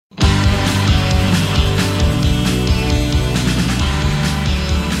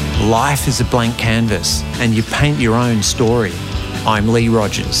Life is a blank canvas and you paint your own story. I'm Lee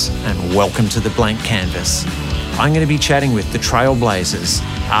Rogers and welcome to The Blank Canvas. I'm going to be chatting with the trailblazers,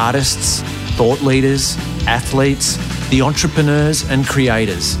 artists, thought leaders, athletes, the entrepreneurs and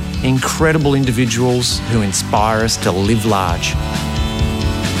creators, incredible individuals who inspire us to live large.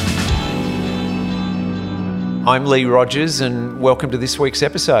 I'm Lee Rogers and welcome to this week's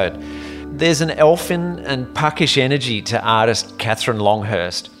episode. There's an elfin and puckish energy to artist Kathrin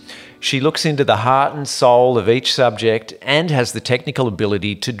Longhurst. She looks into the heart and soul of each subject and has the technical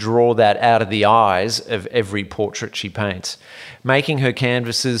ability to draw that out of the eyes of every portrait she paints, making her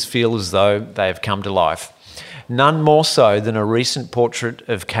canvases feel as though they have come to life. None more so than a recent portrait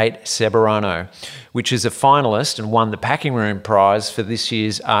of Kate Ceberano, which is a finalist and won the Packing Room Prize for this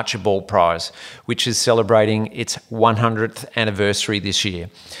year's Archibald Prize, which is celebrating its 100th anniversary this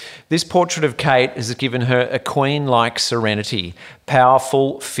year. This portrait of Kate has given her a queen-like serenity,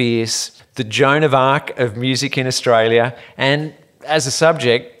 powerful, fierce, the Joan of Arc of music in Australia, and as a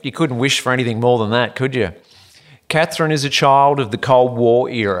subject, you couldn't wish for anything more than that, could you? Kathrin is a child of the Cold War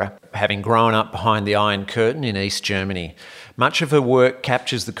era, having grown up behind the Iron Curtain in East Germany. Much of her work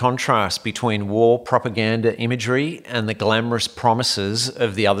captures the contrast between war propaganda imagery and the glamorous promises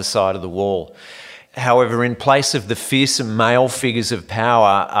of the other side of the wall. However, in place of the fearsome male figures of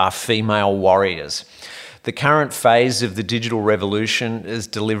power are female warriors. The current phase of the digital revolution is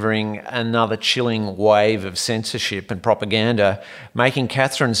delivering another chilling wave of censorship and propaganda, making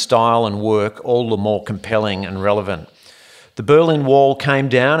Kathrin's style and work all the more compelling and relevant. The Berlin Wall came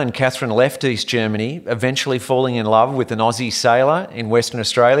down and Kathrin left East Germany, eventually falling in love with an Aussie sailor in Western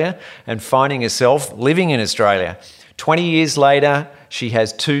Australia and finding herself living in Australia. 20 years later, she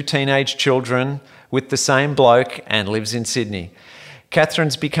has 2 teenage children with the same bloke and lives in Sydney.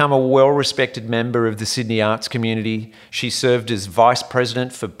 Kathrin's become a well-respected member of the Sydney arts community. She served as Vice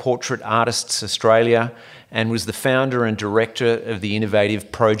President for Portrait Artists Australia and was the founder and director of the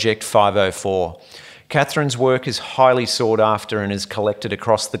innovative Project 504. Kathrin's work is highly sought after and is collected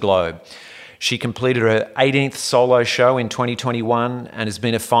across the globe. She completed her 18th solo show in 2021 and has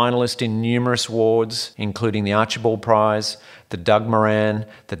been a finalist in numerous awards, including the Archibald Prize, the Doug Moran,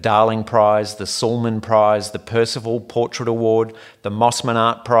 the Darling Prize, the Sulman Prize, the Percival Portrait Award, the Mossman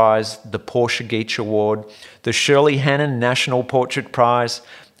Art Prize, the Portia Geach Award, the Shirley Hannon National Portrait Prize,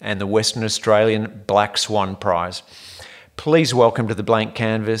 and the Western Australian Black Swan Prize. Please welcome to The Blank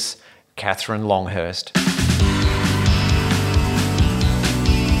Canvas, Kathrin Longhurst.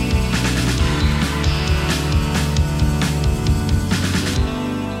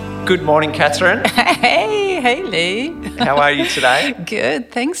 Good morning, Kathrin. Hey Lee. How are you today?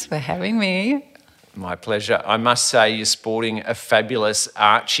 Good, thanks for having me. My pleasure. I must say you're sporting a fabulous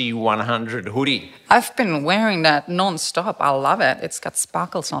Archie 100 hoodie. I've been wearing that non-stop. I love it. It's got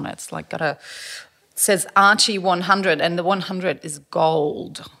sparkles on it. It's like it says Archie 100 and the 100 is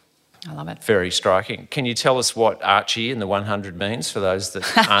gold. I love it. Very striking. Can you tell us what Archie and the 100 means for those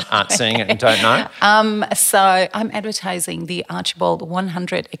that aren't seeing it and don't know? So I'm advertising the Archibald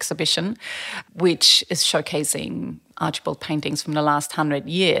 100 exhibition, which is showcasing Archibald paintings from the last 100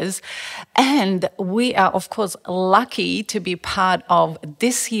 years. And we are, of course, lucky to be part of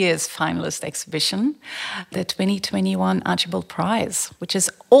this year's finalist exhibition, the 2021 Archibald Prize, which is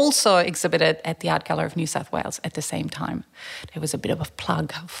also exhibited at the Art Gallery of New South Wales at the same time. There was a bit of a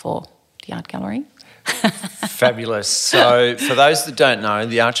plug for the Art Gallery. Fabulous. So for those that don't know,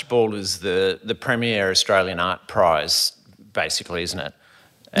 the Archibald is the premier Australian art prize, basically, isn't it?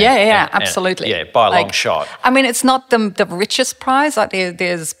 Absolutely. By a long shot. I mean, it's not the richest prize. Like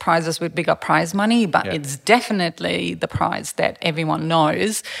there's prizes with bigger prize money, but it's definitely the prize that everyone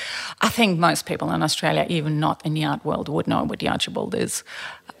knows. I think most people in Australia, even not in the art world, would know what the Archibald is.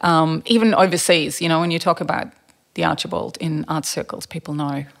 Even overseas, when you talk about the Archibald in art circles, people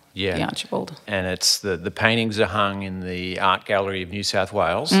know the Archibald. And it's the paintings are hung in the Art Gallery of New South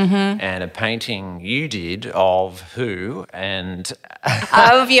Wales, and a painting you did of who and...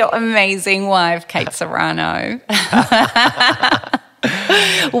 of your amazing wife, Kate Ceberano.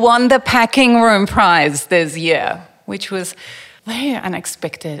 Won the Packing Room Prize this year, which was very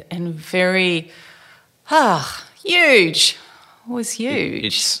unexpected and very huge. It was huge.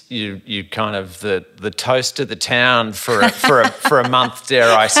 It's you kind of the toast of the town for a month,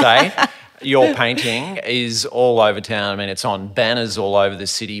 dare I say. Your painting is all over town. I mean, it's on banners all over the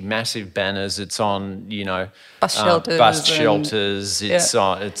city, massive banners. It's on, bus shelters.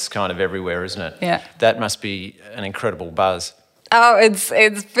 It's kind of everywhere, isn't it? Yeah. That must be an incredible buzz. Oh,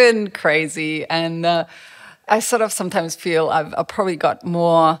 it's been crazy, and I sort of sometimes feel I've probably got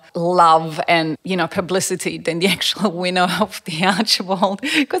more love and, publicity than the actual winner of the Archibald,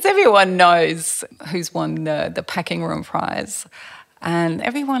 because everyone knows who's won the packing room prize. And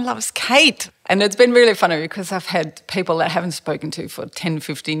everyone loves Kate. And it's been really funny because I've had people that I haven't spoken to for 10,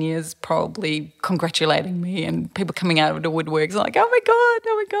 15 years probably congratulating me, and people coming out of the woodworks like, oh my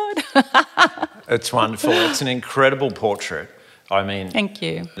God. It's wonderful. It's an incredible portrait. I mean, thank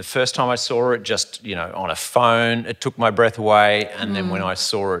you. The first time I saw it just, on a phone, it took my breath away. And then when I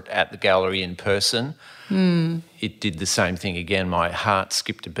saw it at the gallery in person, it did the same thing again. My heart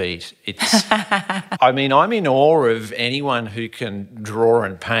skipped a beat. I'm in awe of anyone who can draw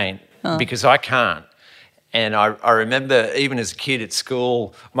and paint because I can't. And I remember even as a kid at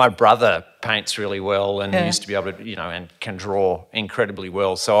school, my brother paints really well and used to be able to, and can draw incredibly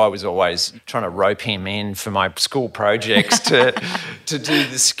well. So I was always trying to rope him in for my school projects to do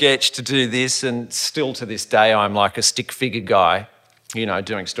the sketch, to do this. And still to this day, I'm like a stick figure guy,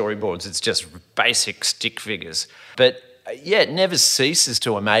 doing storyboards. It's just basic stick figures. But it never ceases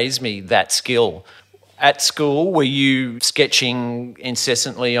to amaze me, that skill. At school, were you sketching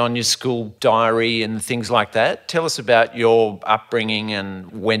incessantly on your school diary and things like that? Tell us about your upbringing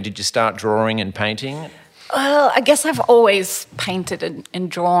and when did you start drawing and painting? Well, I guess I've always painted and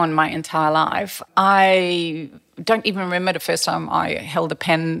drawn my entire life. I don't even remember the first time I held a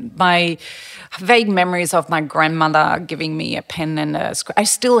pen. My vague memories of my grandmother giving me a pen and I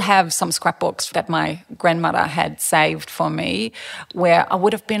still have some scrapbooks that my grandmother had saved for me where I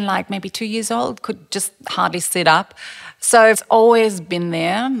would have been like maybe 2 years old, could just hardly sit up. So it's always been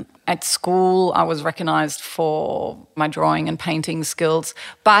there. At school, I was recognised for my drawing and painting skills.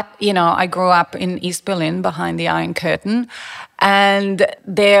 But, I grew up in East Berlin behind the Iron Curtain, and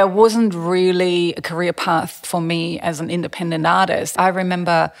there wasn't really a career path for me as an independent artist. I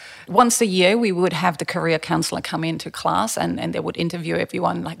remember once a year we would have the career counsellor come into class and they would interview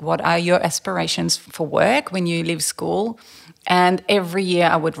everyone, like, what are your aspirations for work when you leave school? And every year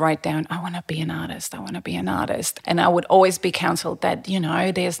I would write down, I want to be an artist, I want to be an artist. And I would always be counselled that,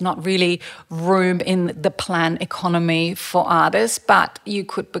 there's not really room in the planned economy for artists, but you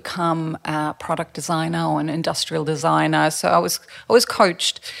could become a product designer or an industrial designer. So I was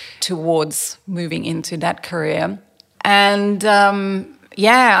coached towards moving into that career. And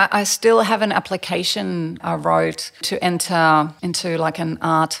I still have an application I wrote to enter into like an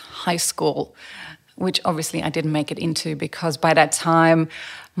art high school, which obviously I didn't make it into because by that time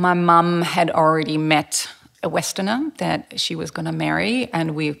my mum had already met a Westerner that she was going to marry,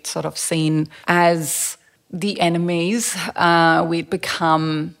 and we'd sort of seen as the enemies. We'd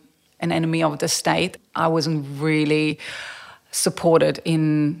become an enemy of the state. I wasn't really supported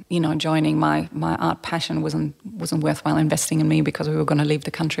in, joining my art passion. Wasn't worthwhile investing in me because we were going to leave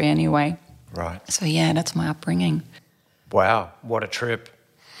the country anyway. Right. So that's my upbringing. Wow, what a trip.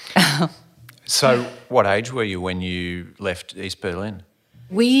 So what age were you when you left East Berlin?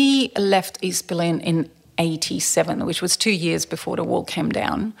 We left East Berlin in 1987, which was 2 years before the wall came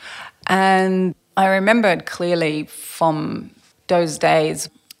down. And I remember it clearly from those days.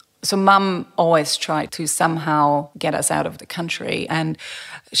 So Mum always tried to somehow get us out of the country, and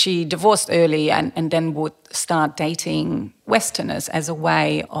she divorced early and then would start dating Westerners as a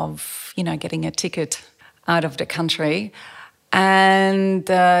way of, getting a ticket out of the country. And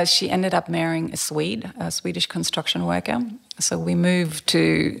she ended up marrying a Swede, a Swedish construction worker. So we moved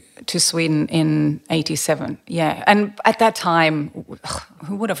to Sweden in 1987. Yeah, and at that time,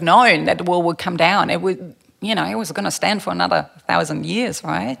 who would have known that the wall would come down? It would, it was going to stand for another 1,000 years,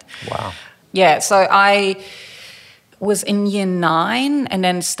 right? Wow. Yeah, so I was in year 9 and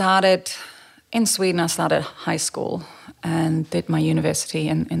then started in Sweden. I started high school and did my university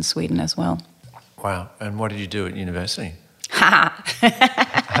in Sweden as well. Wow. And what did you do at university? I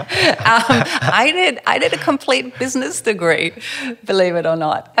did a complete business degree, believe it or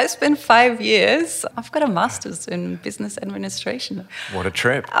not. I spent 5 years. I've got a master's in business administration. What a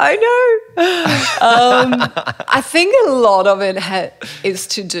trip. I know. I think a lot of it is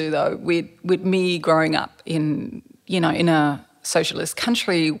to do, though, with me growing up in a socialist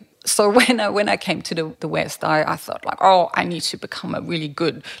country. So when I came to the West, I thought like, I need to become a really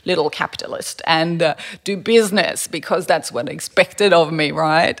good little capitalist and do business because that's what expected of me,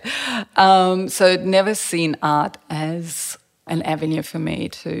 right? So I'd never seen art as an avenue for me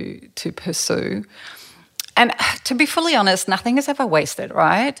to pursue. And to be fully honest, nothing is ever wasted,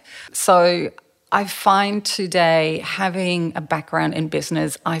 right? So I find today, having a background in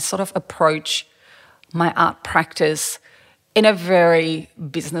business, I sort of approach my art practice in a very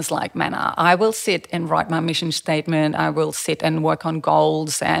business-like manner. I will sit and write my mission statement. I will sit and work on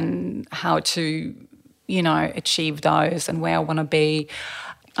goals and how to, achieve those and where I want to be.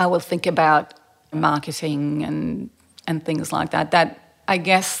 I will think about marketing and things like that. That I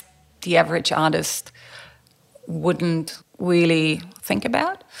guess the average artist wouldn't really think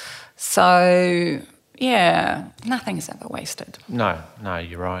about. So, yeah, nothing is ever wasted. No,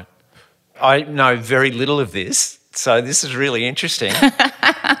 you're right. I know very little of this, so this is really interesting.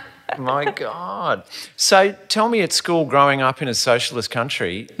 My God. So tell me, at school, growing up in a socialist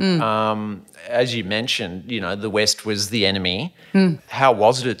country, as you mentioned, the West was the enemy. How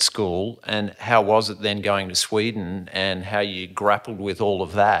was it at school, and how was it then going to Sweden, and how you grappled with all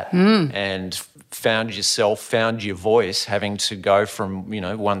of that and found your voice, having to go from,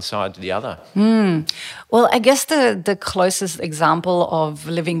 one side to the other? Well, I guess the closest example of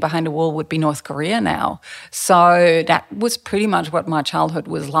living behind a wall would be North Korea now. So that was pretty much what my childhood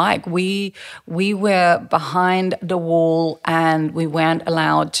was like. We were behind the wall and we weren't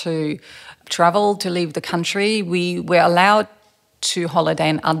allowed to travel, to leave the country. We were allowed to holiday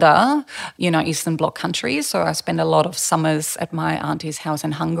in other, Eastern Bloc countries. So I spent a lot of summers at my auntie's house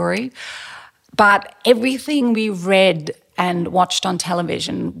in Hungary. But everything we read and watched on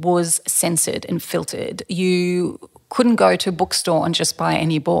television was censored and filtered. You couldn't go to a bookstore and just buy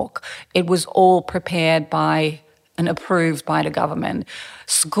any book. It was all prepared by and approved by the government.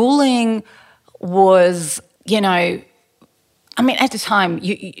 Schooling was, at the time,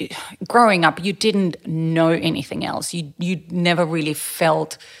 growing up, you didn't know anything else. You never really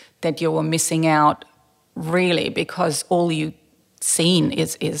felt that you were missing out, really, because all you'd seen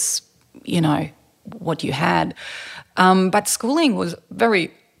is what you had. But schooling was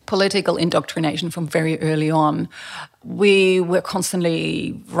very political indoctrination from very early on. We were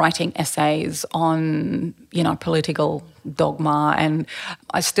constantly writing essays on, political dogma, and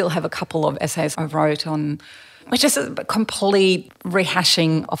I still have a couple of essays I wrote on, which is a complete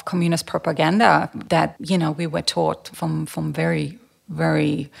rehashing of communist propaganda that, we were taught from very,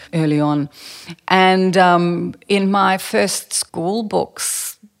 very early on. And in my first school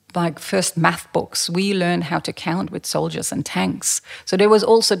books, like first math books, we learned how to count with soldiers and tanks. So there was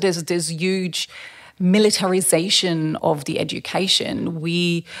also this huge militarization of the education.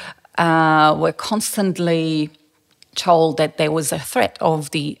 We were constantly told that there was a threat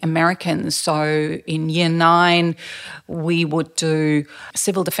of the Americans. So in year 9, we would do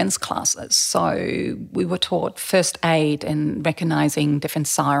civil defense classes. So we were taught first aid and recognizing different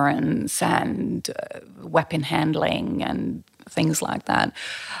sirens and weapon handling and things like that.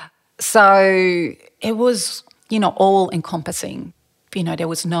 So it was, all encompassing. There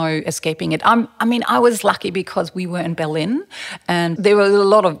was no escaping it. I was lucky because we were in Berlin and there were a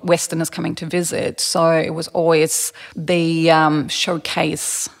lot of Westerners coming to visit. So it was always the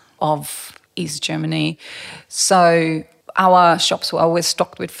showcase of East Germany. So our shops were always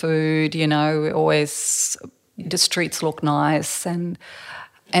stocked with food, the streets looked nice. And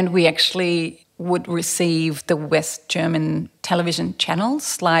we actually would receive the West German television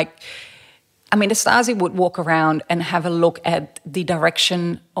channels. The Stasi would walk around and have a look at the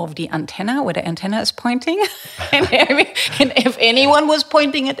direction of the antenna, where the antenna is pointing. and if anyone was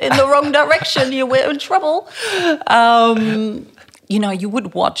pointing it in the wrong direction, you were in trouble. You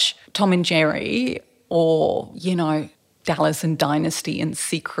would watch Tom and Jerry or, Dallas and Dynasty in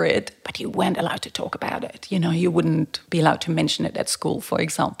secret, but you weren't allowed to talk about it. You wouldn't be allowed to mention it at school, for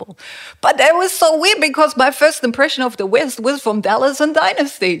example. But that was so weird because my first impression of the West was from Dallas and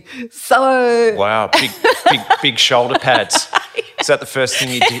Dynasty. So wow, big shoulder pads. Yeah. Is that the first thing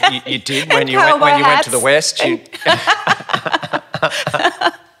you did when you went to the West?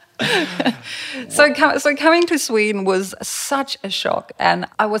 So coming to Sweden was such a shock, and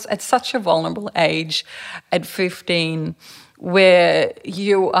I was at such a vulnerable age at 15 where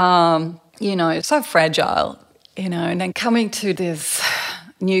you are, so fragile, and then coming to this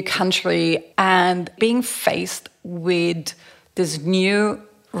new country and being faced with this new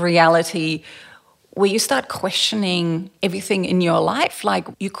reality where you start questioning everything in your life. Like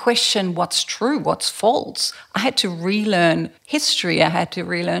you question what's true, what's false. I had to relearn history. I had to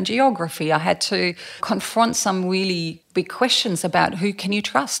relearn geography. I had to confront some really big questions about who can you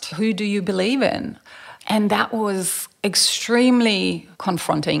trust? Who do you believe in? And that was extremely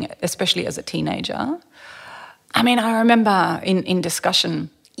confronting, especially as a teenager. I remember in discussion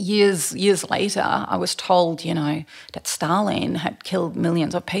years later, I was told, that Stalin had killed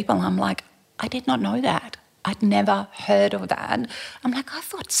millions of people. I'm like, I did not know that. I'd never heard of that. I'm like, I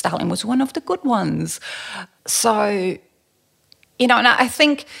thought Stalin was one of the good ones. So, And I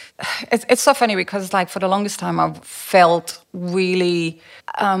think it's so funny because, like, for the longest time, I've felt really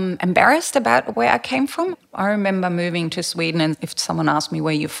embarrassed about where I came from. I remember moving to Sweden, and if someone asked me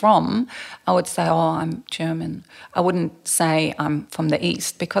where you're from, I would say, oh, I'm German. I wouldn't say I'm from the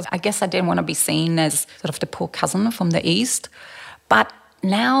East because I guess I didn't want to be seen as sort of the poor cousin from the East. But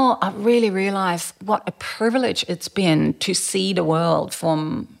now I really realise what a privilege it's been to see the world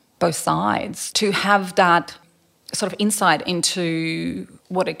from both sides, to have that sort of insight into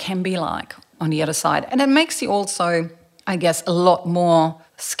what it can be like on the other side. And it makes you also, I guess, a lot more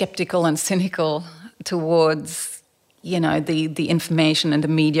skeptical and cynical towards, the information and the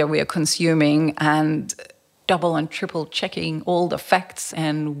media we are consuming, and double and triple checking all the facts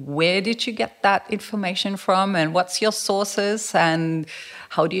and where did you get that information from and what's your sources and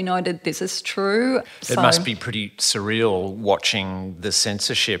how do you know that this is true? It must be pretty surreal watching the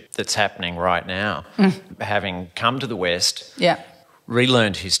censorship that's happening right now. Having come to the West,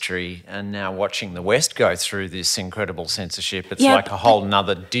 relearned history, and now watching the West go through this incredible censorship. It's like a whole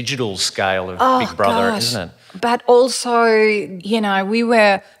nother digital scale of Big Brother, isn't it? But also, we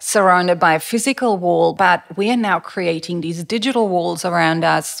were surrounded by a physical wall, but we are now creating these digital walls around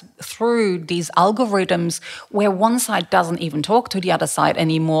us through these algorithms where one side doesn't even talk to the other side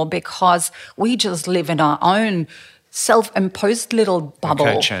anymore because we just live in our own self-imposed little bubble.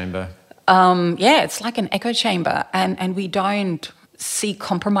 Echo chamber. It's like an echo chamber, and we don't see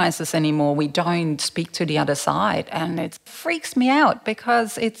compromises anymore. We don't speak to the other side, and it freaks me out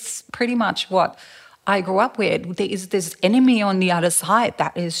because it's pretty much what I grew up with. There is this enemy on the other side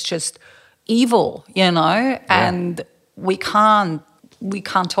that is just evil, and we can't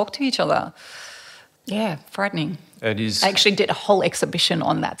talk to each other. Yeah, frightening. It is. I actually did a whole exhibition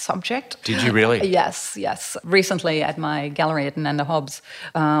on that subject. Did you really? Yes. Recently at my gallery at Nanda Hobbs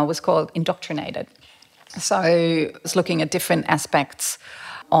was called Indoctrinated. So I was looking at different aspects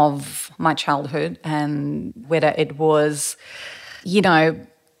of my childhood and whether it was,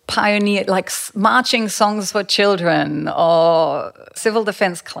 pioneer, like marching songs for children or civil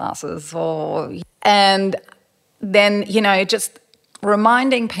defense classes and then, just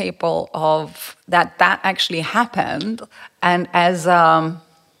reminding people of that actually happened and as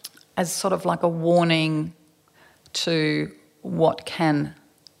sort of like a warning to what can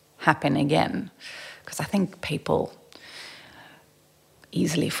happen again. Because I think people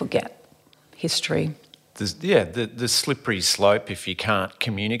easily forget history. The slippery slope if you can't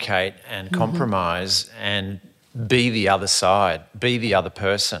communicate and compromise and be the other side, be the other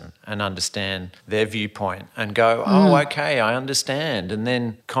person and understand their viewpoint and go, oh, okay, I understand, and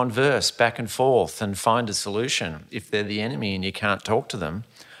then converse back and forth and find a solution. If they're the enemy and you can't talk to them,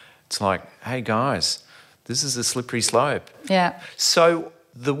 it's like, hey, guys, this is a slippery slope. Yeah. So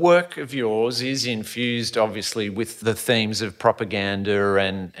the work of yours is infused, obviously, with the themes of propaganda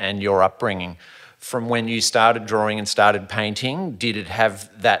and your upbringing. From when you started drawing and started painting, did it have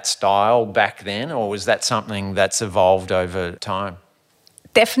that style back then, or was that something that's evolved over time?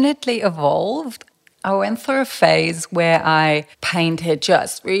 Definitely evolved. I went through a phase where I painted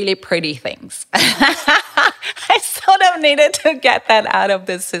just really pretty things. I sort of needed to get that out of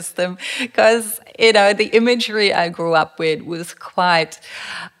the system because, the imagery I grew up with was quite,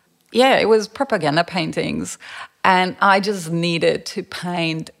 it was propaganda paintings. And I just needed to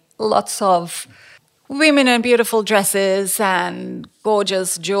paint lots of women in beautiful dresses and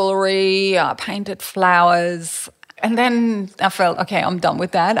gorgeous jewelry, painted flowers. And then I felt, okay, I'm done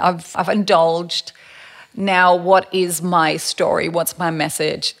with that. I've indulged. Now, what is my story? What's my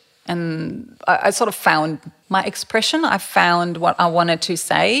message? And I sort of found my expression. I found what I wanted to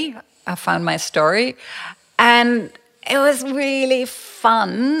say. I found my story. And it was really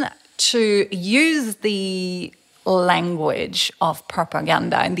fun to use the language of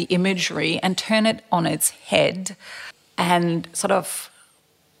propaganda and the imagery and turn it on its head and sort of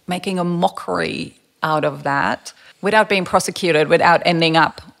making a mockery out of that without being prosecuted, without ending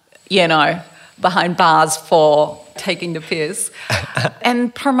up, behind bars for taking the piss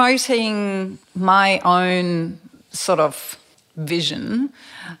and promoting my own sort of vision,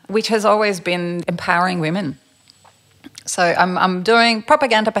 which has always been empowering women. So I'm doing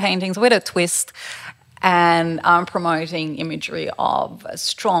propaganda paintings with a twist, and I'm promoting imagery of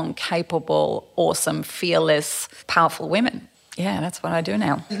strong, capable, awesome, fearless, powerful women. Yeah, that's what I do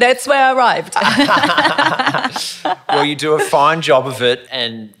now. That's where I arrived. Well, you do a fine job of it,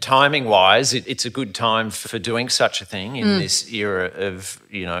 and timing-wise, it's a good time for doing such a thing in this era of,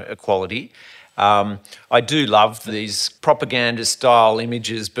 equality. I do love these propaganda-style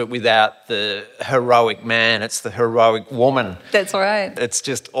images, but without the heroic man, it's the heroic woman. That's right. It's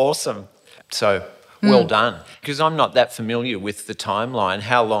just awesome. So Well done. Because I'm not that familiar with the timeline.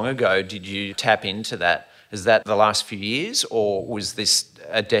 How long ago did you tap into that? Is that the last few years, or was this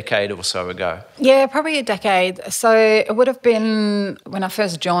a decade or so ago? Yeah, probably a decade. So it would have been when I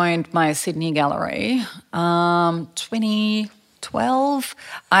first joined my Sydney gallery, 2012.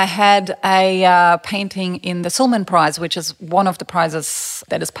 I had a painting in the Sulman Prize, which is one of the prizes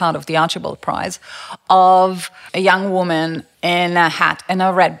that is part of the Archibald Prize, of a young woman in a hat and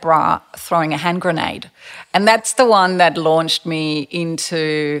a red bra throwing a hand grenade. And that's the one that launched me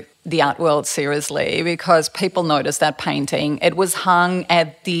into the art world seriously, because people noticed that painting. It was hung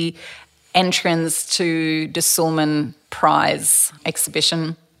at the entrance to the Sulman Prize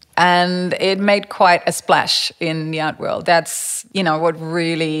exhibition, and it made quite a splash in the art world. That's, what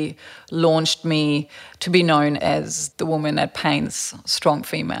really launched me to be known as the woman that paints strong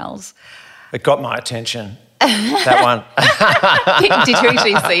females. It got my attention, that one. Did you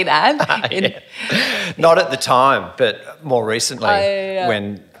actually see that? Yeah. Not at the time, but more recently,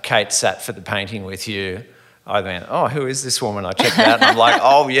 when Kate sat for the painting with you, I went, oh, who is this woman? I checked it out and I'm like,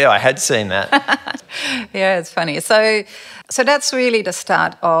 oh, yeah, I had seen that. Yeah, it's funny. So that's really the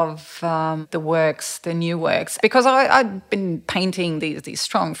start of the works, the new works, because I'd been painting these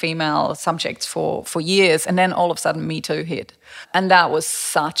strong female subjects for years, and then all of a sudden Me Too hit. And that was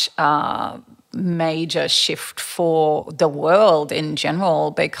such a major shift for the world in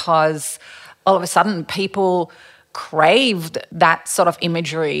general, because all of a sudden people craved that sort of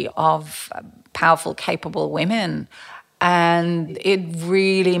imagery of powerful, capable women. And it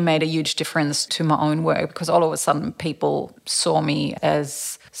really made a huge difference to my own work, because all of a sudden people saw me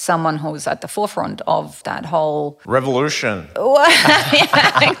as someone who was at the forefront of that whole revolution.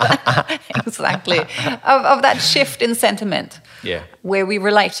 Exactly. Of that shift in sentiment. Yeah. Where we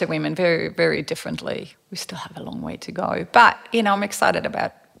relate to women very, very differently. We still have a long way to go. But, I'm excited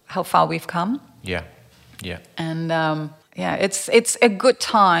about how far we've come. Yeah. Yeah. And it's a good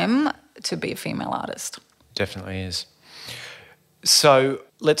time to be a female artist. Definitely is. So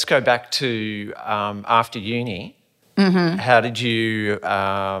let's go back to after uni. Mm-hmm. How did you?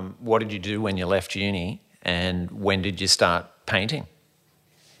 What did you do when you left uni, and when did you start painting?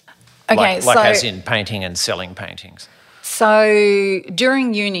 Okay, like as in painting and selling paintings. So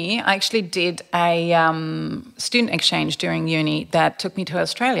during uni, I actually did a student exchange during uni that took me to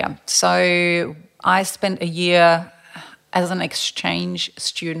Australia. So I spent a year as an exchange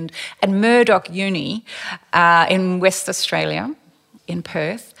student at Murdoch Uni in West Australia, in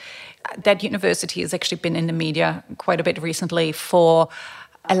Perth. That university has actually been in the media quite a bit recently for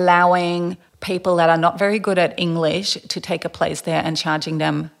allowing people that are not very good at English to take a place there and charging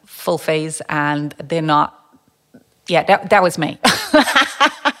them full fees, and they're not... Yeah, that was me.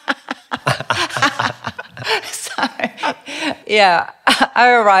 So, yeah,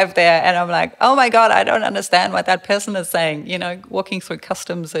 I arrived there and I'm like, oh my God, I don't understand what that person is saying, walking through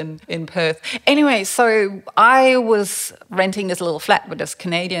customs in Perth. Anyway, so I was renting this little flat with this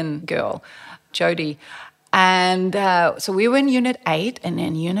Canadian girl, Jodie. And so we were in Unit 8, and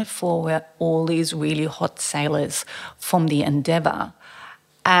then Unit 4 were all these really hot sailors from the Endeavour.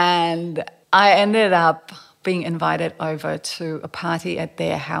 And I ended up being invited over to a party at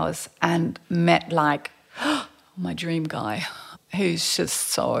their house and met my dream guy, who's just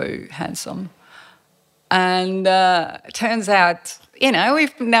so handsome. And it turns out,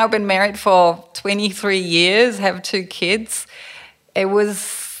 we've now been married for 23 years, have 2 kids. It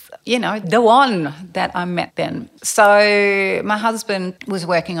was, the one that I met then. So my husband was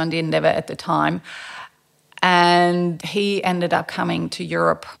working on the Endeavour at the time, and he ended up coming to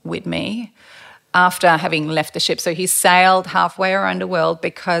Europe with me after having left the ship. So he sailed halfway around the world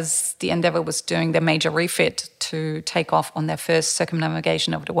because the Endeavour was doing their major refit to take off on their first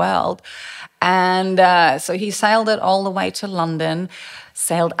circumnavigation of the world. And so he sailed it all the way to London,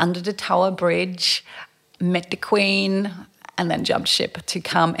 sailed under the Tower Bridge, met the Queen, and then jumped ship to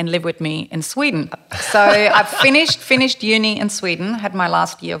come and live with me in Sweden. So I finished uni in Sweden, had my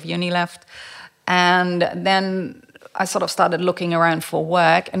last year of uni left, and then I sort of started looking around for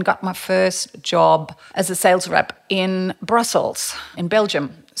work and got my first job as a sales rep in Brussels, in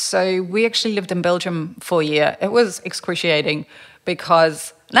Belgium. So we actually lived in Belgium for a year. It was excruciating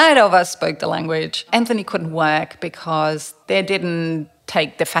because neither of us spoke the language. Anthony couldn't work because they didn't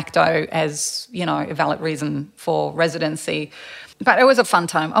take de facto as, a valid reason for residency. But it was a fun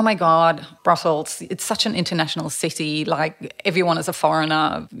time. Oh, my God, Brussels, it's such an international city. Like, everyone is a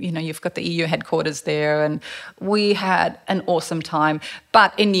foreigner. You've got the EU headquarters there, and we had an awesome time.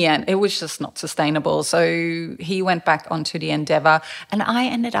 But in the end, it was just not sustainable. So he went back onto the Endeavour, and I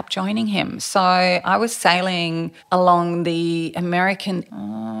ended up joining him. So I was sailing along the American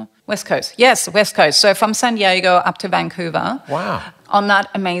West Coast. Yes, West Coast. So from San Diego up to Vancouver. Wow. On that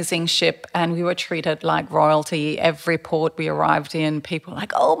amazing ship, and we were treated like royalty. Every port we arrived in, people were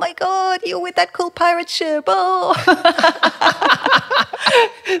like, oh my God, you're with that cool pirate ship. Oh.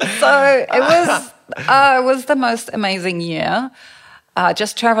 So it was the most amazing year.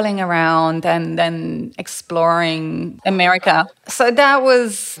 Just traveling around and then exploring America. So that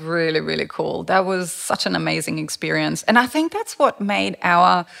was really, really cool. That was such an amazing experience. And I think that's what made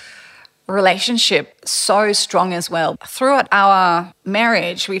our relationship so strong as well. Throughout our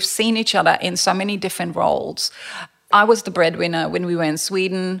marriage, we've seen each other in so many different roles. I was the breadwinner when we were in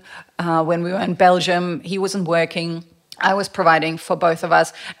Sweden, when we were in Belgium. He wasn't working. I was providing for both of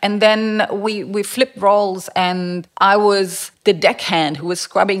us. And then we flipped roles, and I was the deckhand who was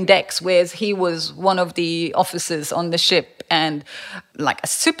scrubbing decks, whereas he was one of the officers on the ship and like a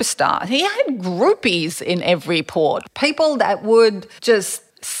superstar. He had groupies in every port, people that would just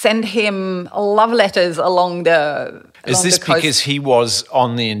send him love letters along the Is this because he was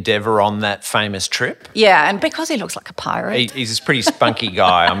on the Endeavour on that famous trip? Yeah, and because he looks like a pirate. He's a pretty spunky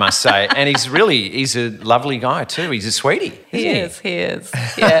guy, I must say. And he's a lovely guy too. He's a sweetie. He is.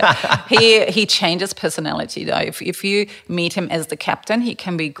 Yeah. He changes personality though. If you meet him as the captain, he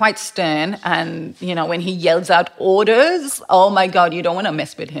can be quite stern, and when he yells out orders, oh my God, you don't want to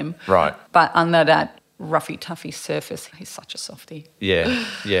mess with him. Right. But under that roughy, toughy surface, he's such a softie.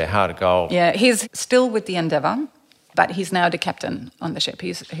 Yeah, heart of gold. Yeah, he's still with the Endeavour, but he's now the captain on the ship.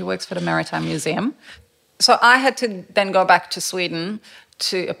 He works for the Maritime Museum. So I had to then go back to Sweden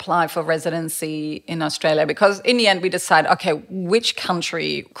to apply for residency in Australia, because in the end we decided, okay, which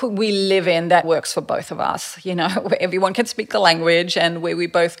country could we live in that works for both of us, where everyone can speak the language and where we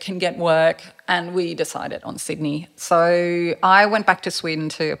both can get work. And we decided on Sydney. So I went back to Sweden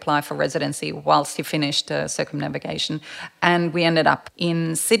to apply for residency whilst he finished circumnavigation. And we ended up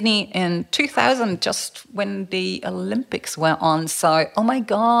in Sydney in 2000, just when the Olympics were on. So, oh my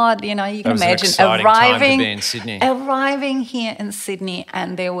God, you can imagine arriving here in Sydney,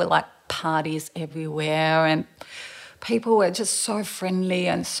 and there were like parties everywhere, and people were just so friendly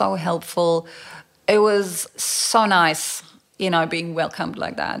and so helpful. It was so nice, being welcomed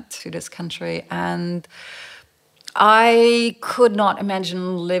like that to this country. And I could not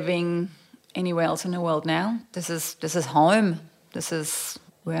imagine living anywhere else in the world now. This is home. This is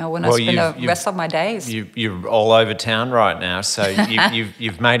where I want to spend the rest of my days. You're all over town right now, so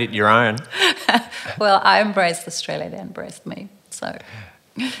you've made it your own. Well, I embraced Australia, they embraced me. So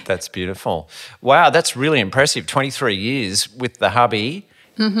that's beautiful. Wow, that's really impressive. 23 years with the hubby.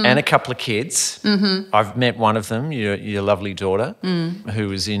 Mm-hmm. And a couple of kids. Mm-hmm. I've met one of them, your lovely daughter, who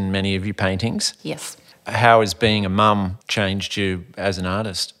was in many of your paintings. Yes. How has being a mum changed you as an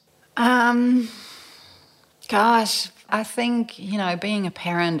artist? Gosh, I think, being a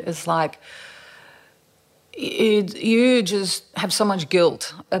parent is like, you just have so much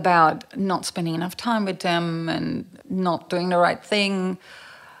guilt about not spending enough time with them and not doing the right thing.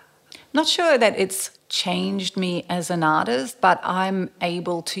 Not sure that it's changed me as an artist, but I'm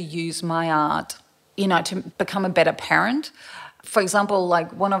able to use my art, to become a better parent. For example,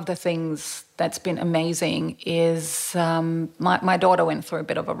 like one of the things that's been amazing is my daughter went through a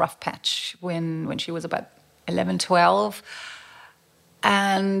bit of a rough patch when she was about 11, 12.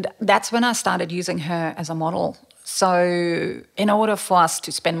 And that's when I started using her as a model. So in order for us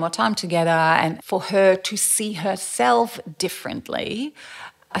to spend more time together and for her to see herself differently,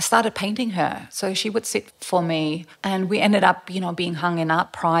 I started painting her. So she would sit for me, and we ended up, being hung in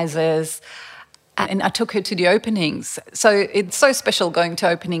art prizes. And I took her to the openings. So it's so special going to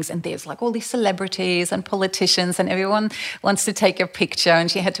openings, and there's like all these celebrities and politicians, and everyone wants to take a picture,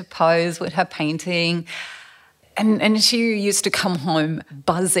 and she had to pose with her painting. And she used to come home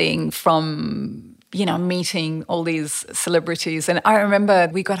buzzing from, meeting all these celebrities. And I remember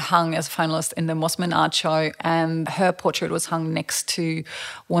we got hung as a finalist in the Mossman Art Show, and her portrait was hung next to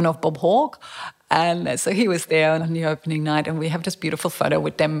one of Bob Hawke. And so he was there on the opening night, and we have this beautiful photo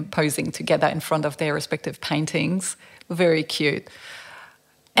with them posing together in front of their respective paintings. Very cute.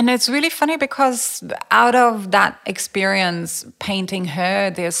 And it's really funny because out of that experience painting her,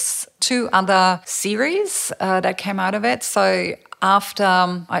 there's 2 other series that came out of it. So after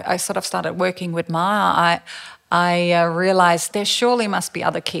I sort of started working with Maya, I realized there surely must be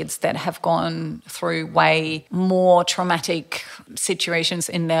other kids that have gone through way more traumatic situations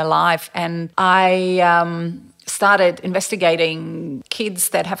in their life. And I started investigating kids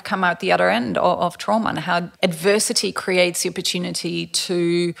that have come out the other end of trauma and how adversity creates the opportunity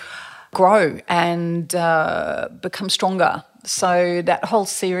to grow and become stronger. So that whole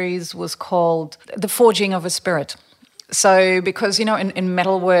series was called The Forging of a Spirit. So because, in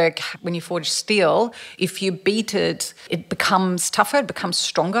metalwork, when you forge steel, if you beat it, it becomes tougher, it becomes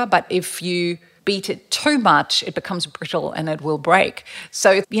stronger. But if you beat it too much, it becomes brittle and it will break.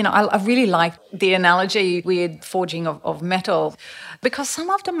 So, I really like the analogy with forging of metal, because some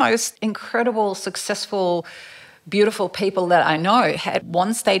of the most incredible, successful, beautiful people that I know at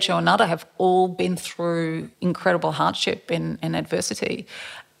one stage or another have all been through incredible hardship and adversity.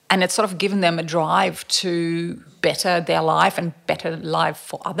 And it's sort of given them a drive to better their life and better life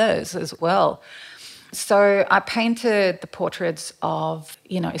for others as well. So I painted the portraits of,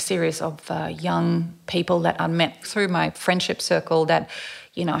 a series of young people that I met through my friendship circle that,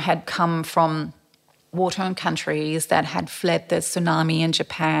 had come from war-torn countries, that had fled the tsunami in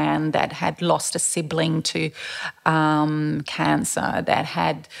Japan, that had lost a sibling to cancer, that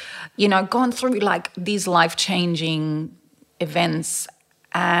had, gone through like these life-changing events.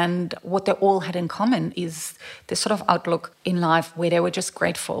 And what they all had in common is this sort of outlook in life where they were just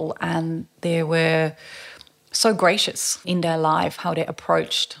grateful and they were so gracious in their life, how they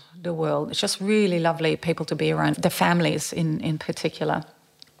approached the world. It's just really lovely people to be around, the families in particular.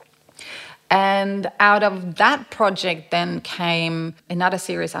 And out of that project then came another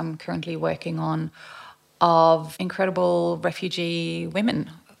series I'm currently working on of incredible refugee women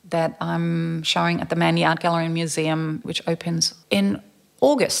that I'm showing at the Manly Art Gallery and Museum, which opens in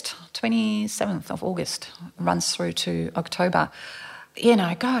August, 27th of August, runs through to October.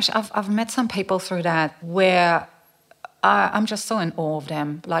 I've met some people through that where I'm just so in awe of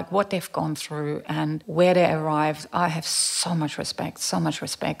them, like what they've gone through and where they arrived. I have so much respect.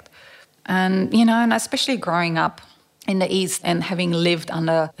 And, and especially growing up in the East and having lived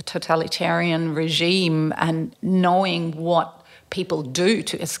under a totalitarian regime and knowing what people do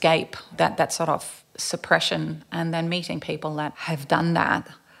to escape that sort of suppression, and then meeting people that have done that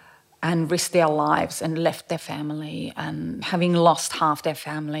and risked their lives and left their family and having lost half their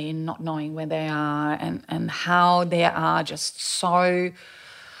family and not knowing where they are and how they are just so,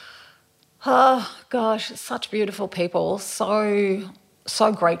 such beautiful people, so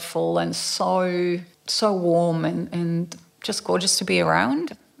grateful and so warm and just gorgeous to be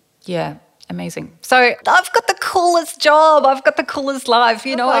around. Yeah. Amazing. So I've got the coolest job. I've got the coolest life.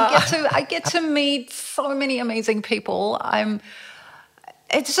 I get to meet so many amazing people.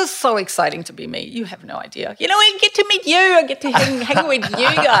 It's just so exciting to be me. You have no idea. I get to meet you. I get to hang with you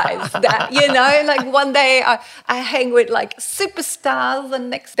guys. Like one day I hang with like superstars, the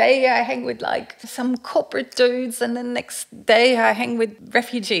next day I hang with like some corporate dudes, and the next day I hang with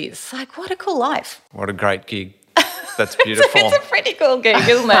refugees. Like, what a cool life. What a great gig. That's beautiful. It's a pretty cool gig,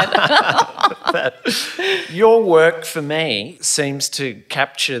 isn't it? Your work, for me, seems to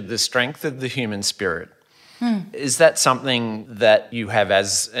capture the strength of the human spirit. Is that something that you have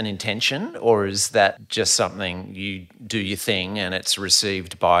as an intention, or is that just something you do your thing and it's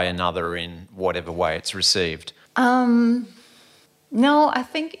received by another in whatever way it's received? No, I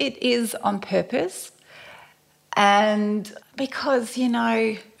think it is on purpose. And because,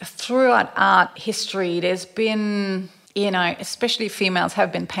 throughout art history, there's been, especially females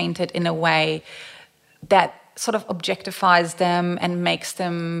have been painted in a way that sort of objectifies them and makes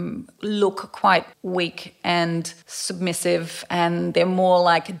them look quite weak and submissive, and they're more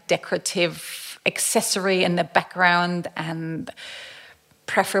like a decorative accessory in the background, and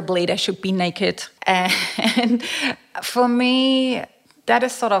preferably they should be naked. And for me, that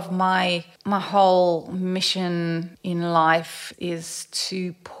is sort of my whole mission in life, is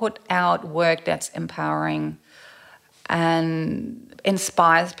to put out work that's empowering and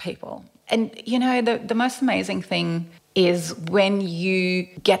inspires people. And, the most amazing thing is when you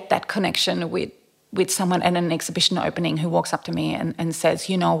get that connection with someone at an exhibition opening who walks up to me and says,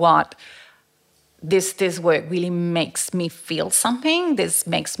 you know what, this work really makes me feel something. This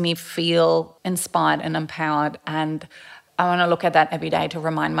makes me feel inspired and empowered, and I want to look at that every day to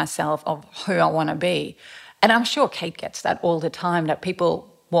remind myself of who I want to be. And I'm sure Kate gets that all the time, that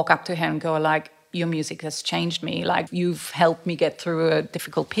people walk up to her and go like, your music has changed me, like you've helped me get through a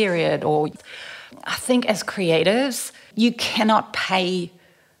difficult period. Or I think as creatives, you cannot pay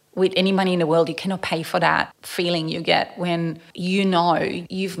with any money in the world, you cannot pay for that feeling you get when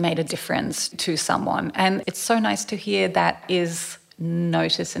you've made a difference to someone. And it's so nice to hear that is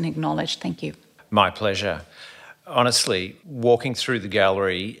noticed and acknowledged. Thank you. My pleasure. honestly, walking through the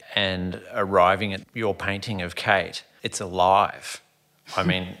gallery and arriving at your painting of Kate, it's alive. I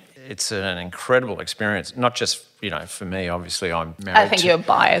mean, it's an incredible experience, not just, for me, obviously I'm married I think you're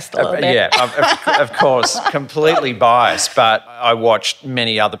biased a little bit. Yeah, of course, completely biased, but I watched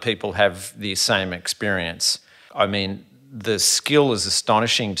many other people have the same experience. I mean, the skill is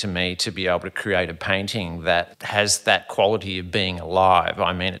astonishing to me to be able to create a painting that has that quality of being alive.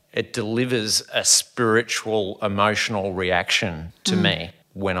 I mean, it delivers a spiritual, emotional reaction to me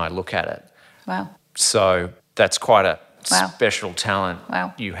when I look at it. Wow. So that's quite a special talent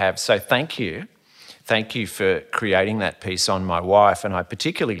Wow. you have. So thank you. Thank you for creating that piece on my wife. And I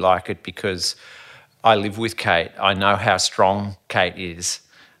particularly like it because I live with Kate. I know how strong Kate is.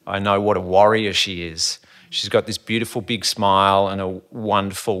 I know what a warrior she is. She's got this beautiful big smile and a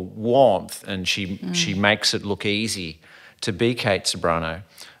wonderful warmth, and she makes it look easy to be Kate Sobrano.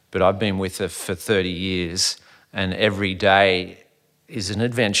 But I've been with her for 30 years, and every day is an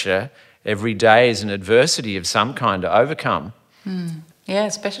adventure. Every day is an adversity of some kind to overcome. Yeah,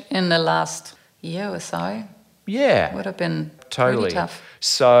 especially in the last year or so. Yeah. Would have been Totally. pretty tough.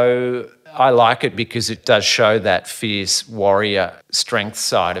 So I like it because it does show that fierce warrior strength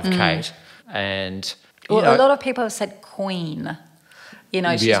side of Kate. And Well, a lot of people have said queen.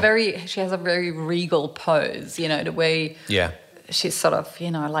 She's Yeah. she has a very regal pose, the way she's sort of,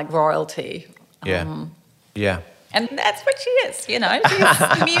 like royalty. Yeah. Yeah. And that's what she is, she's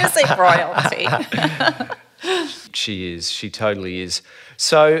music royalty. She is. She totally is.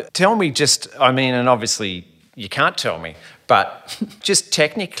 So tell me and obviously you can't tell me, but just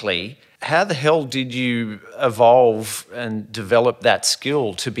technically, how the hell did you evolve and develop that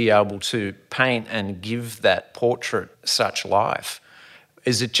skill to be able to paint and give that portrait such life?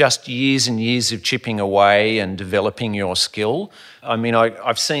 Is it just years and years of chipping away and developing your skill? I mean,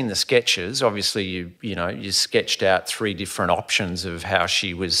 I've seen the sketches. Obviously, you sketched out 3 different options of how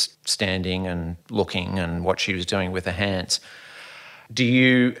she was standing and looking and what she was doing with her hands. Do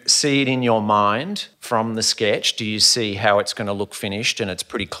you see it in your mind from the sketch? Do you see how it's going to look finished and it's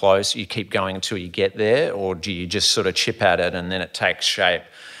pretty close, you keep going until you get there? Or do you just sort of chip at it and then it takes shape?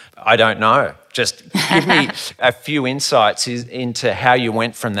 I don't know. Just give me a few insights into how you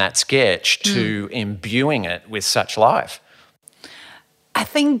went from that sketch to imbuing it with such life. I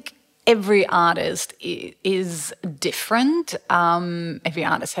think every artist is different. Every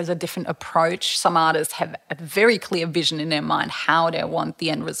artist has a different approach. Some artists have a very clear vision in their mind how they want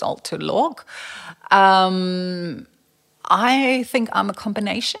the end result to look. I think I'm a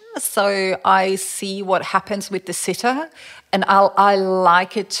combination. So I see what happens with the sitter, and I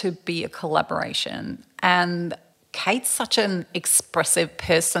like it to be a collaboration. And Kate's such an expressive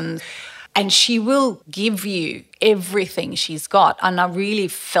person, and she will give you everything she's got. And I really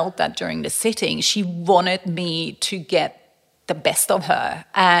felt that during the sitting. She wanted me to get the best of her,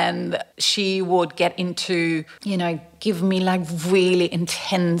 and she would get into, give me like really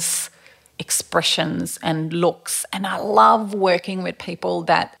intense expressions and looks. And I love working with people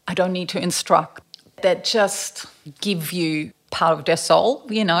that I don't need to instruct, that just give you part of their soul,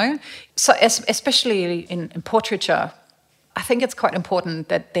 So especially in portraiture, I think it's quite important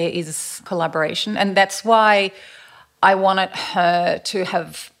that there is collaboration. And that's why I wanted her to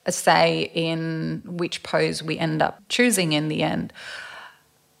have a say in which pose we end up choosing in the end.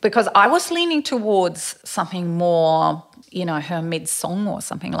 Because I was leaning towards something more, her mid-song or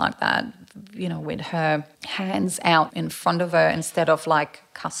something like that, with her hands out in front of her instead of like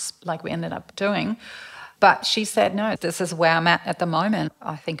cusp like we ended up doing. But she said, no, this is where I'm at the moment.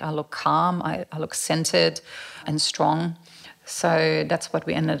 I think I look calm, I look centered and strong. So that's what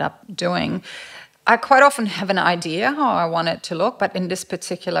we ended up doing. I quite often have an idea how I want it to look, but in this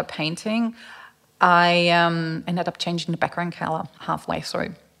particular painting, I ended up changing the background colour halfway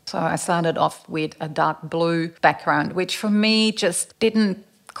through. So I started off with a dark blue background, which for me just didn't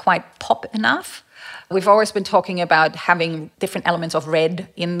quite pop enough. We've always been talking about having different elements of red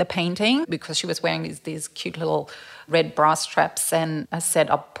in the painting because she was wearing these cute little red bra straps, and I said,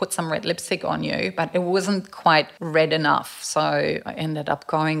 I'll put some red lipstick on you, but it wasn't quite red enough. So I ended up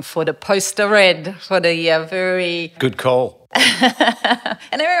going for the poster red, for the very... Good call.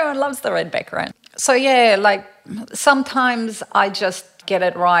 And everyone loves the red background. So yeah, like sometimes I just get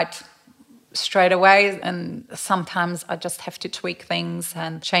it right straight away, and sometimes I just have to tweak things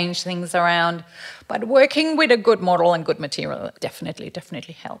and change things around. But working with a good model and good material definitely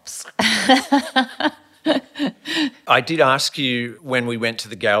helps. I did ask you when we went to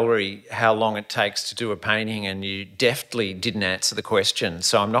the gallery how long it takes to do a painting, and you deftly didn't answer the question.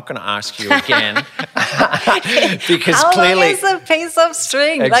 So I'm not going to ask you again because how clearly long is a piece of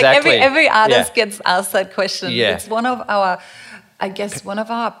string? Exactly. Like every artist gets asked that question. Yeah. It's one of our, I guess, one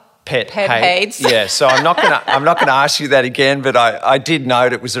of our pet hates. Yeah, so I'm not going to ask you that again, but I did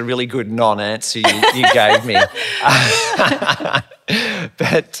note it was a really good non-answer you gave me.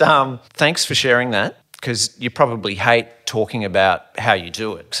 But thanks for sharing that, because you probably hate talking about how you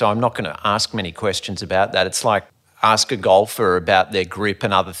do it. So I'm not going to ask many questions about that. It's like ask a golfer about their grip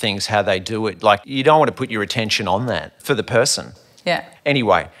and other things, how they do it. Like, you don't want to put your attention on that for the person. Yeah.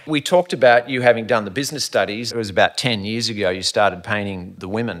 Anyway, we talked about you having done the business studies. It was about 10 years ago you started painting the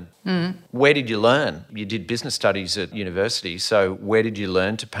women. Mm. Where did you learn? You did business studies at university, so where did you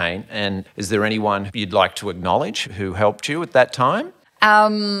learn to paint? And is there anyone you'd like to acknowledge who helped you at that time?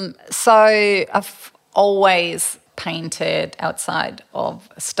 So I've always painted outside of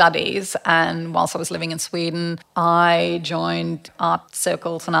studies, and whilst I was living in Sweden, I joined art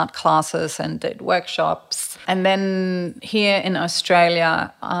circles and art classes and did workshops. And then here in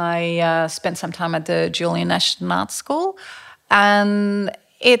Australia, I spent some time at the Julian Ashton Art School, and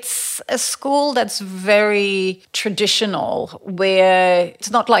it's a school that's very traditional, where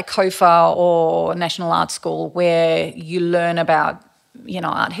it's not like COFA or National Art School where you learn about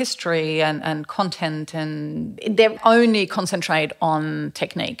art history and content, and they only concentrate on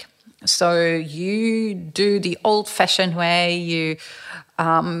technique. So you do the old-fashioned way, you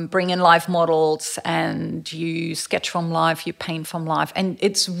bring in live models and you sketch from life, you paint from life, and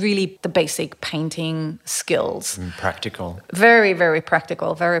it's really the basic painting skills. Practical. Very, very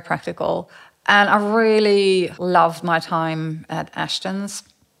practical, very practical. And I really loved my time at Ashton's.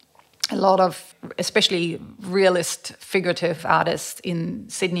 A lot of, especially realist, figurative artists in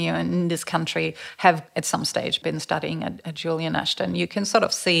Sydney and in this country have at some stage been studying at Julian Ashton. You can sort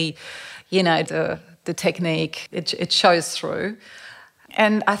of see, the technique, it shows through.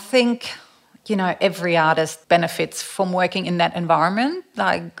 And I think, every artist benefits from working in that environment,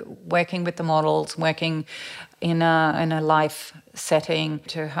 like working with the models, working in a live setting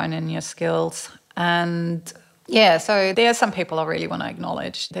to hone in your skills. And yeah, so there are some people I really want to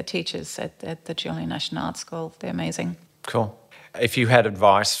acknowledge, the teachers at the Julian Ashton Art School. They're amazing. Cool. If you had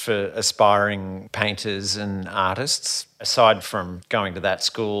advice for aspiring painters and artists, aside from going to that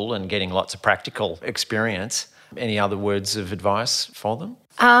school and getting lots of practical experience, any other words of advice for them?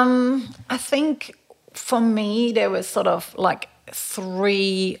 I think for me there was sort of like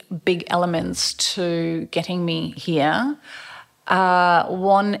 3 big elements to getting me here.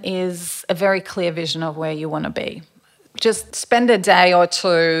 One is a very clear vision of where you want to be. Just spend a day or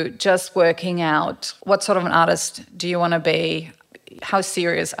two just working out what sort of an artist do you want to be? How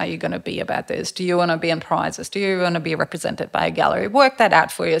serious are you going to be about this? Do you want to be in prizes? Do you want to be represented by a gallery? Work that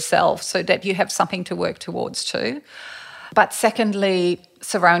out for yourself so that you have something to work towards too. But secondly,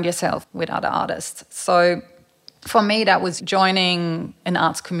 surround yourself with other artists. So for me, that was joining an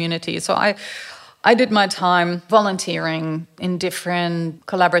arts community. So I did my time volunteering in different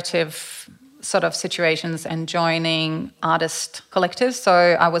collaborative sort of situations and joining artist collectives. So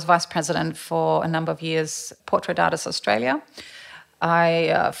I was vice president for a number of years, Portrait Artists Australia.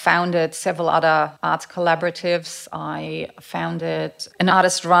 I founded several other arts collaboratives. I founded an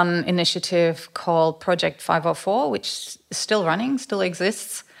artist-run initiative called Project 504, which is still running, still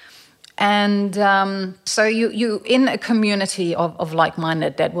exists. And so you in a community of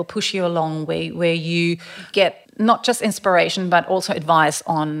like-minded that will push you along, where you get not just inspiration but also advice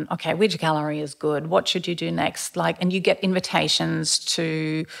on, okay, which gallery is good, what should you do next, and you get invitations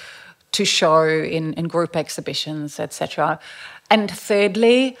to show in group exhibitions, etc. And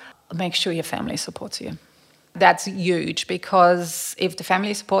thirdly, make sure your family supports you. That's huge, because if the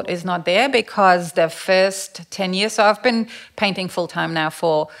family support is not there, because the first 10 years, so I've been painting full-time now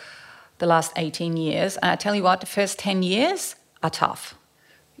for the last 18 years. And I tell you what, the first 10 years are tough.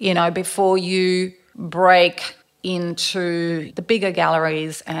 Before you break into the bigger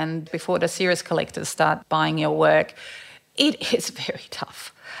galleries and before the serious collectors start buying your work, it is very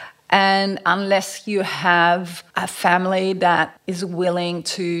tough. And unless you have a family that is willing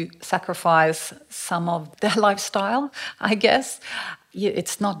to sacrifice some of their lifestyle, I guess,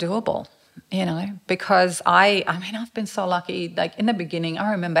 it's not doable. Because I've been so lucky. Like in the beginning,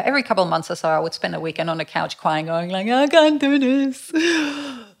 I remember every couple of months or so, I would spend a weekend on a couch crying, going I can't do this.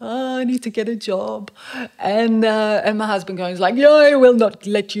 Oh, I need to get a job. And my husband going I will not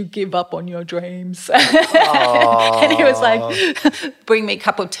let you give up on your dreams. And he was like, bring me a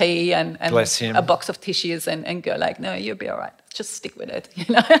cup of tea and a box of tissues and go no, you'll be all right. Just stick with it,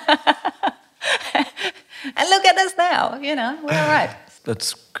 And look at us now, we're all right.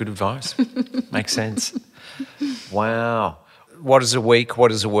 That's good advice. Makes sense. Wow. What does a week, what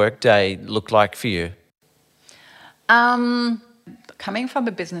does a work day look like for you? Coming from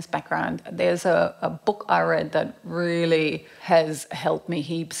a business background, there's a book I read that really has helped me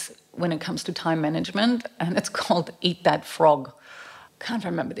heaps when it comes to time management, and it's called Eat That Frog. Can't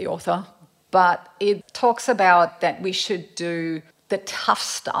remember the author, but it talks about that we should do the tough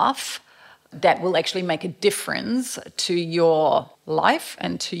stuff that will actually make a difference to your life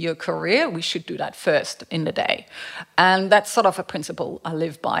and to your career. We should do that first in the day. And that's sort of a principle I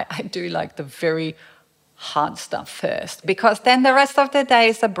live by. I do like the very hard stuff first, because then the rest of the day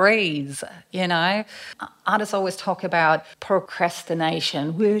is a breeze, Artists always talk about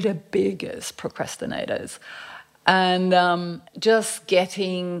procrastination. We're the biggest procrastinators. And just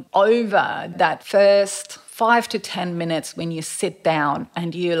getting over that first 5 to 10 minutes when you sit down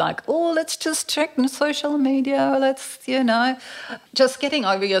and you're like, oh, let's just check on social media, just getting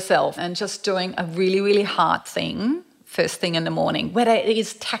over yourself and just doing a really, really hard thing first thing in the morning, whether it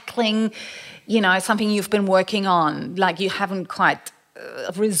is tackling, something you've been working on, like you haven't quite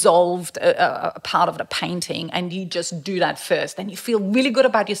resolved a part of the painting, and you just do that first and you feel really good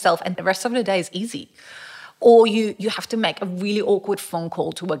about yourself, and the rest of the day is easy. Or you have to make a really awkward phone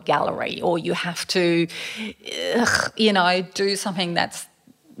call to a gallery, or you have to, do something that's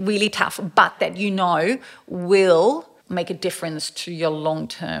really tough, but that will make a difference to your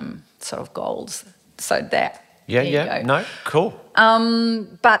long-term sort of goals. So there you go. No, cool.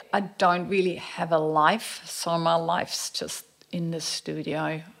 But I don't really have a life, so my life's just in the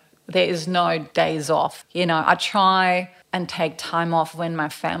studio. There is no days off. I try and take time off when my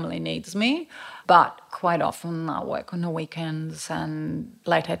family needs me, but quite often I work on the weekends and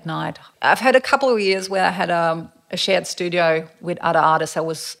late at night. I've had a couple of years where I had a shared studio with other artists that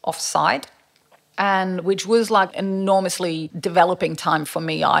was off-site, and which was like enormously developing time for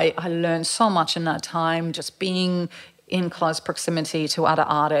me. I learned so much in that time, just being in close proximity to other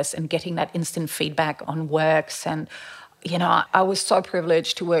artists and getting that instant feedback on works. And I was so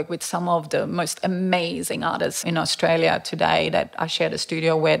privileged to work with some of the most amazing artists in Australia today that I shared a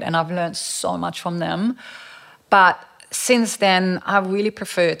studio with, and I've learned so much from them. But since then, I really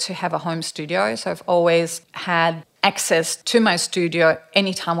prefer to have a home studio. So I've always had access to my studio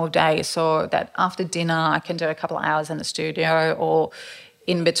any time of day, so that after dinner I can do a couple of hours in the studio, or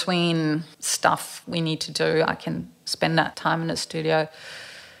in between stuff we need to do, I can spend that time in the studio.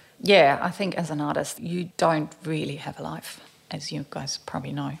 Yeah, I think as an artist, you don't really have a life, as you guys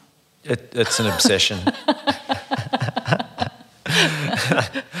probably know. It's an obsession.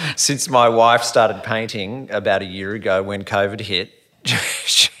 Since my wife started painting about a year ago when COVID hit,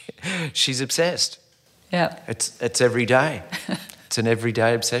 she's obsessed. Yeah. It's every day. It's an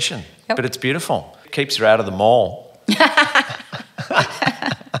everyday obsession. Yep. But it's beautiful. It keeps her out of the mall.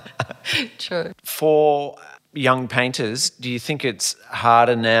 True. For young painters, do you think it's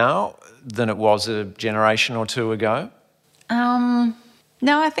harder now than it was a generation or two ago?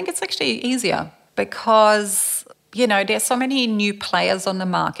 No, I think it's actually easier because, there's so many new players on the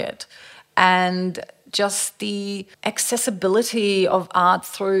market, and just the accessibility of art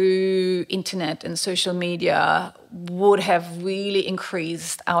through internet and social media would have really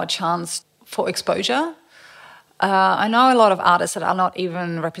increased our chance for exposure. I know a lot of artists that are not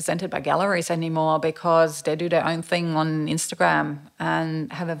even represented by galleries anymore because they do their own thing on Instagram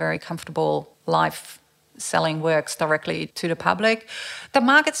and have a very comfortable life selling works directly to the public. The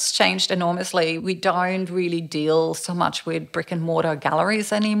market's changed enormously. We don't really deal so much with brick and mortar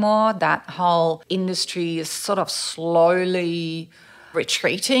galleries anymore. That whole industry is sort of slowly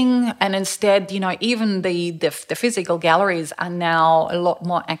retreating, and instead, even the physical galleries are now a lot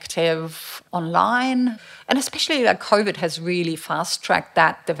more active online, and especially like COVID has really fast-tracked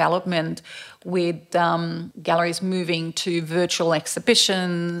that development with galleries moving to virtual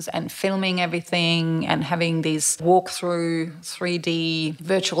exhibitions and filming everything and having these walk-through 3D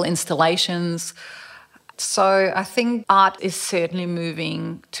virtual installations. So I think art is certainly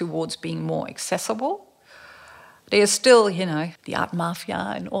moving towards being more accessible. There's still, the art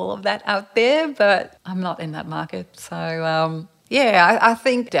mafia and all of that out there, but I'm not in that market. So, I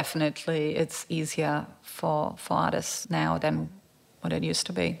think definitely it's easier for artists now than what it used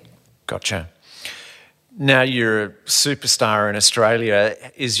to be. Gotcha. Now you're a superstar in Australia.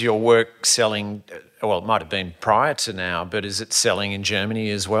 Is your work selling, well, it might have been prior to now, but is it selling in Germany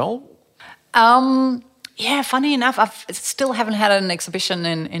as well? Yeah, funny enough, I still haven't had an exhibition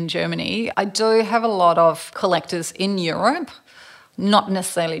in Germany. I do have a lot of collectors in Europe, not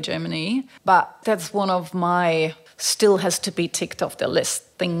necessarily Germany, but that's one of my still has to be ticked off the list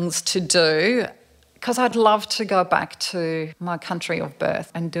things to do. because I'd love to go back to my country of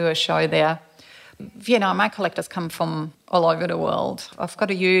birth and do a show there. You know, my collectors come from all over the world. I've got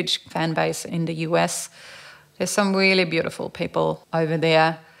a huge fan base in the US. There's some really beautiful people over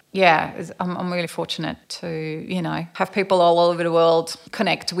there. Yeah, I'm really fortunate to, you know, have people all over the world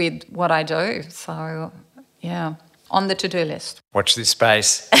connect with what I do. So, yeah, on the to-do list. Watch this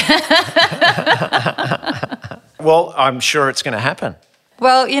space. Well, I'm sure it's going to happen.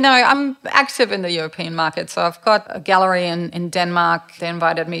 Well, you know, I'm active in the European market. So I've got a gallery in Denmark. They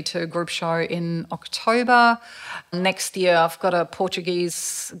invited me to a group show in October. Next year, I've got a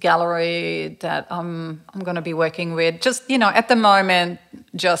Portuguese gallery that I'm going to be working with. Just, you know, at the moment,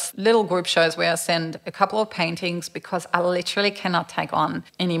 just little group shows where I send a couple of paintings because I literally cannot take on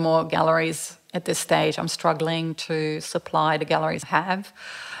any more galleries at this stage. I'm struggling to supply the galleries have.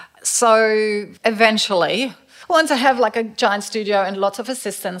 So eventually, once I have like a giant studio and lots of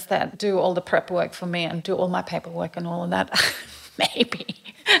assistants that do all the prep work for me and do all my paperwork and all of that, maybe.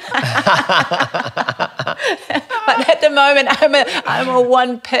 But at the moment, I'm a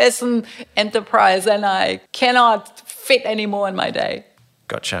one-person enterprise and I cannot fit any more in my day.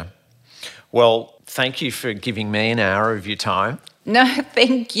 Gotcha. Well, thank you for giving me an hour of your time. No,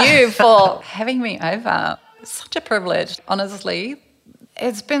 thank you for having me over. Such a privilege, honestly.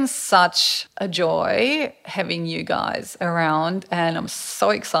 It's been such a joy having you guys around, and I'm so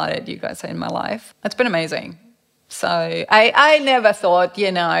excited you guys are in my life. It's been amazing. So I never thought,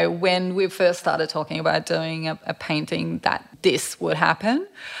 you know, when we first started talking about doing a painting that this would happen.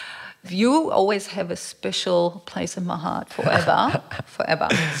 You always have a special place in my heart forever, forever,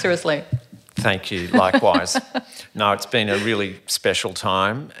 seriously. Thank you, likewise. No, it's been a really special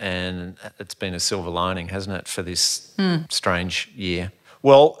time and it's been a silver lining, hasn't it, for this strange year.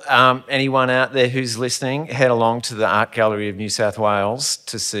 Well, anyone out there who's listening, head along to the Art Gallery of New South Wales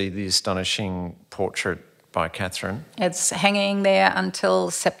to see the astonishing portrait by Kathrin. It's hanging there until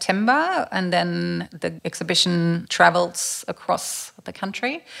September and then the exhibition travels across the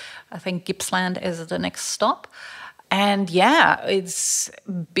country. I think Gippsland is the next stop. And yeah, it's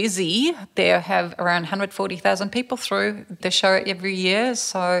busy. They have around 140,000 people through the show every year.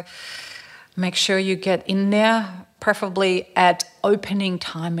 So make sure you get in there. Preferably at opening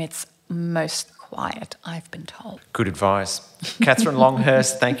time, it's most quiet, I've been told. Good advice. Kathrin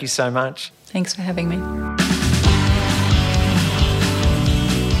Longhurst, thank you so much. Thanks for having me.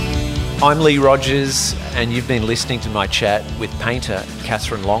 I'm Lee Rogers, and you've been listening to my chat with painter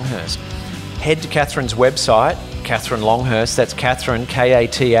Kathrin Longhurst. Head to Kathrin's website, Kathrin Longhurst, that's Kathrin,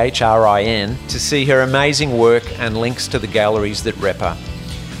 Kathrin, to see her amazing work and links to the galleries that rep her.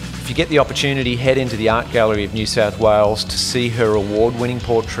 If you get the opportunity, head into the Art Gallery of New South Wales to see her award-winning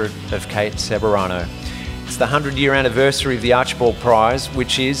portrait of Kate Severano. It's the 100-year anniversary of the Archibald Prize,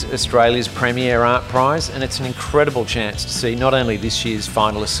 which is Australia's premier art prize, and it's an incredible chance to see not only this year's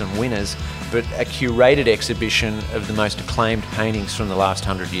finalists and winners, but a curated exhibition of the most acclaimed paintings from the last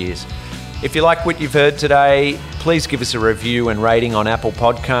 100 years. If you like what you've heard today, please give us a review and rating on Apple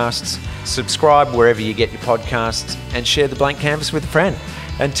Podcasts, subscribe wherever you get your podcasts, and share the blank canvas with a friend.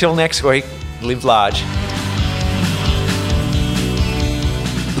 Until next week, live large.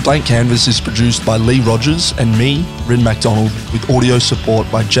 The Blank Canvas is produced by Lee Rogers and me, Rin MacDonald, with audio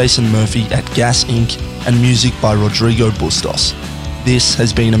support by Jason Murphy at Gas Inc. and music by Rodrigo Bustos. This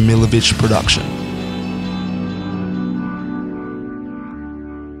has been a Milovich production.